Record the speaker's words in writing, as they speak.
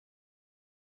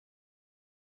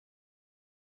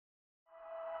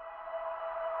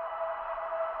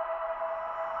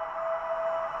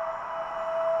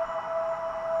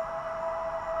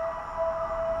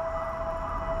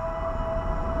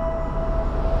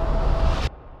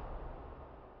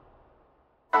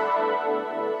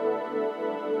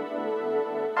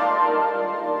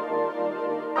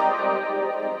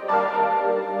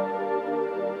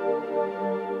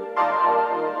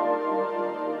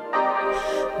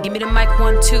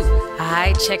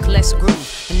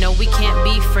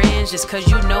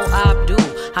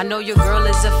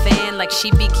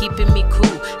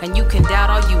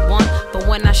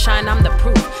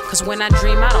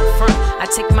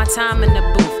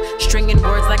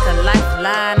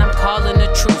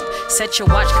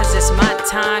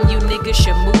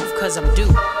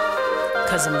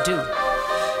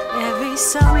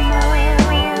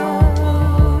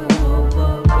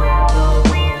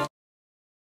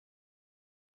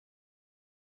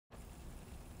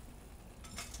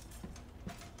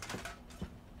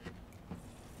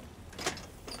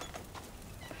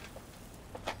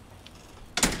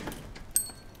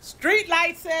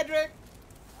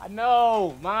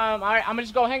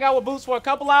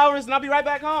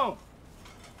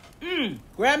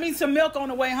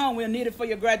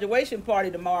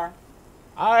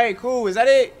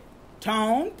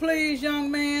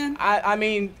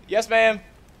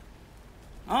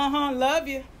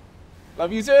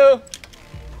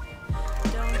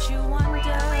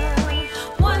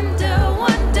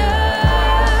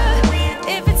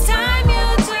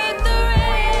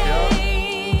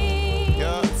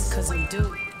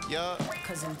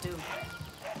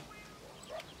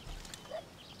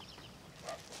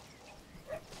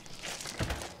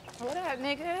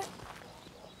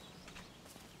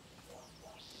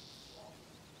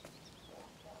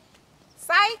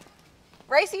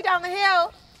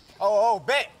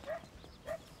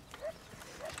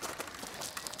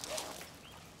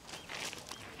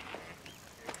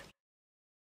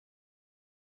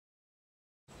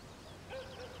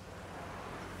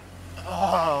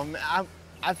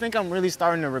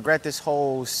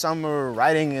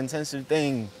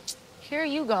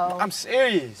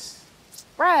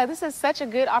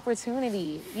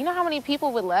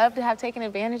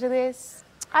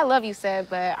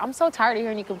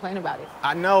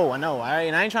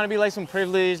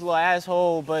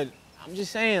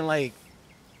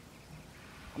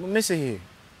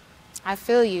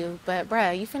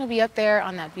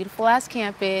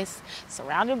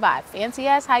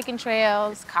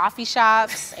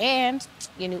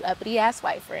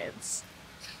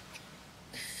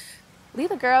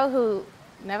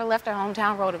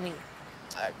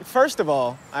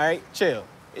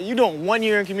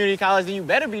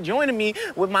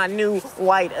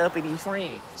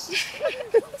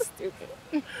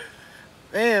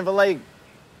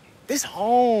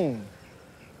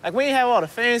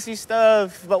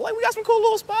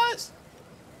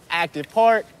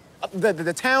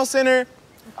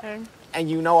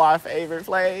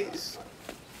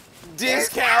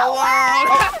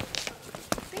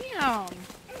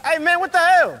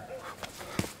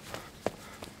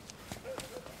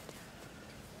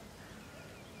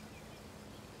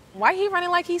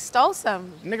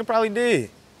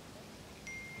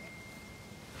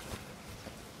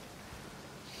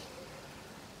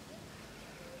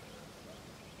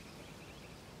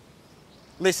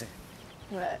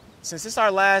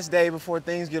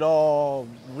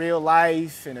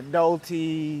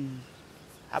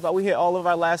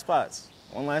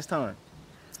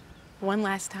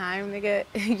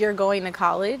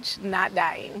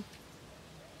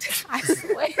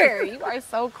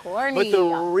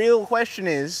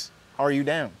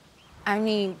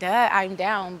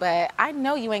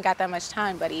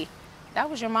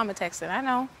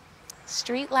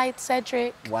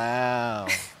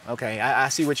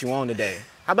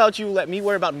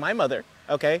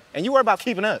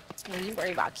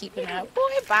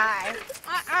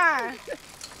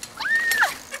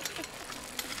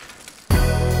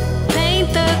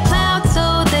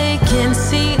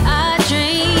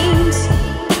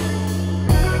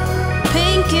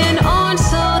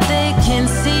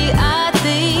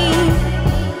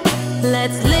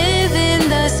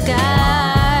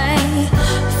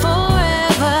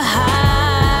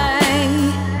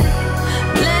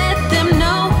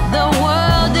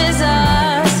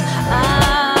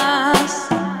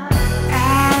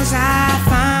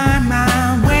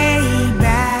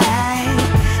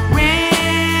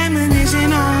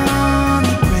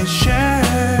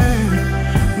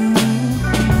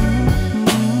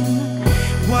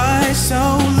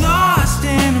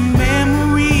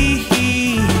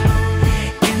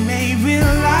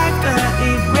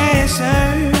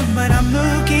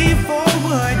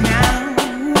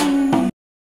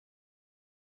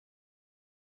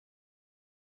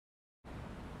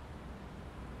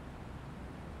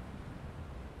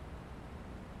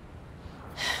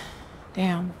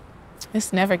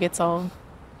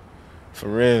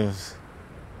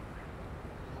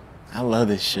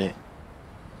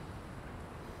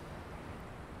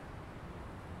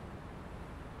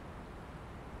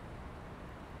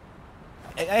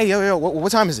Hey, yo,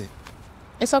 what time is it?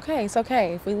 It's okay, it's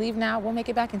okay. If we leave now, we'll make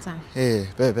it back in time. Yeah,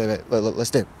 bet.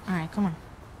 Let's dip. All right, come on.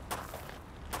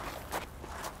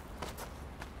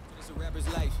 It's a rapper's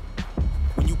life.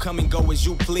 When you come and go as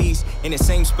you please, in the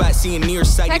same spot, seeing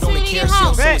nearsighted on the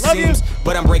carousel, so it seems.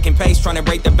 But I'm breaking pace, trying to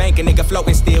break the bank, a nigga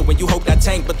floating still. When you hope that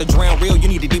tank, but the drown real, you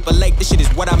need a deeper lake. This shit is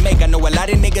what I make. I know a lot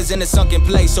of niggas in a sunken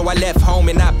place, so I left home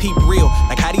and I peep real.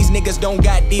 Like how these niggas don't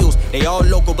got deals. They all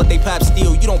local, but they pop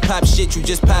steel. You don't pop shit, you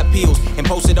just pop pills. And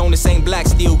post it on the same black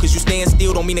steel. Cause you stand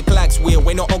still, don't mean the clock's will.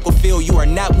 Ain't no Uncle Phil, you are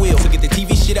not Will. So get the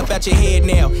TV shit up out your head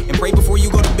now. And pray before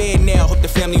you go to bed now. Hope the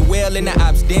family well and the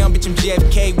ops down. Bitch, I'm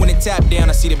JFK when it top down.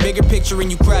 I see the bigger picture and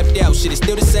you cropped out. Shit is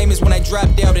still the same as when I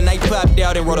dropped out and I popped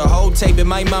out and wrote a whole tape in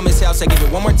my mama's house. I give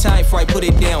it one more time before I put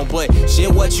it down. But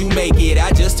shit, what you make it,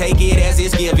 I just take it as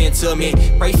it's given to me.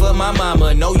 Pray for my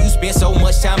mama, know you spend so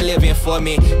much time living for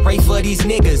me. Pray for these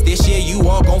niggas, this year you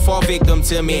all gon' fall victim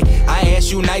to me. I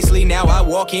asked you nicely, now I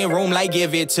walk in room like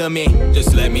give it to me.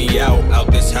 Just let me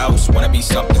out this house, wanna be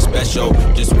something special.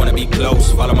 Just wanna be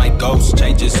close, follow my ghost,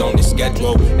 changes on the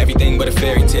schedule. Everything but a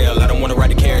fairy tale, I don't wanna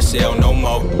ride a carousel no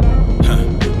more.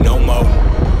 No more.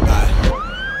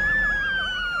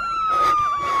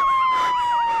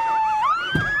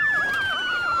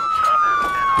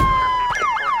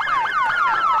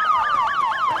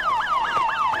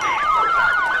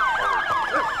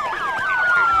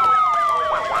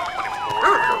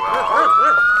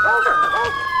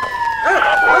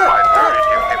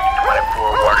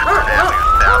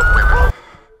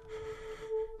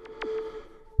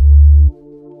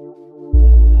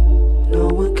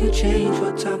 Change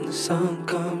what time the sun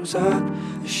comes up.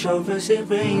 As sure as it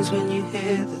rains when you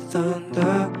hear the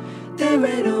thunder. There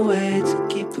ain't no way to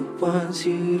keep the ones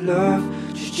you love.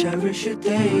 Just cherish your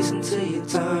days until your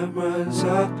time runs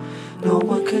up. No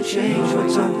one can change what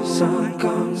time the sun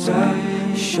comes up.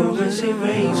 As sure as it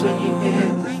rains when you hear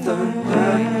the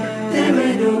thunder. There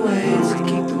ain't no way to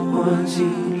keep the ones you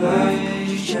love.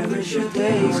 Just cherish your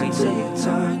days until your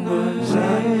time runs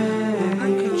up. No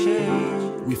one can change.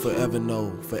 We forever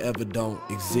know, forever don't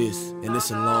exist. And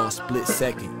it's a long split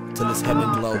second till it's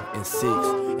heaven glow in 6.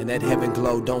 And that heaven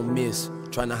glow don't miss.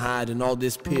 Trying to hide in all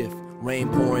this piff. Rain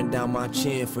pouring down my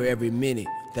chin for every minute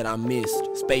that I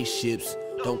missed. Spaceships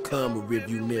don't come with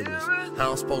review mirrors.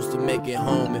 How I'm supposed to make it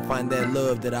home and find that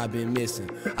love that I've been missing.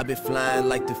 I've been flying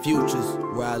like the futures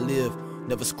where I live.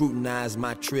 Never scrutinized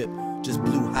my trip. Just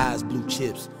blue highs, blue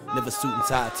chips. Never suit and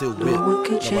tie till whip. No one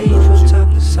can change what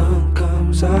time the sun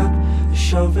comes up. As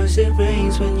sure as it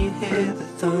rains when you hear the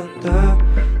thunder.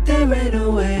 There ain't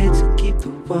no way to keep the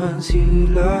ones you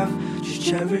love. Just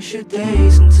cherish your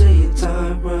days until your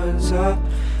time runs up.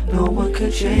 No one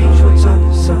can change what time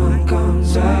the sun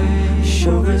comes up. As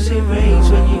sure as it rains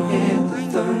when you hear the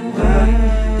thunder.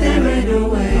 There ain't no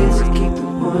way to keep the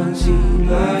ones you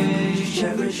love. Just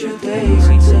cherish your days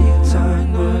until your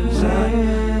time runs up.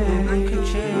 No one can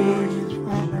change. It's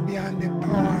far beyond the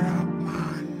power of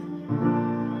man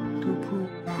to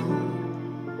prove down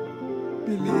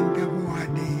the length of our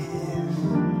days.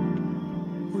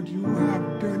 But you have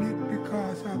done it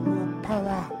because of your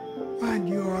power and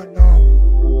your love.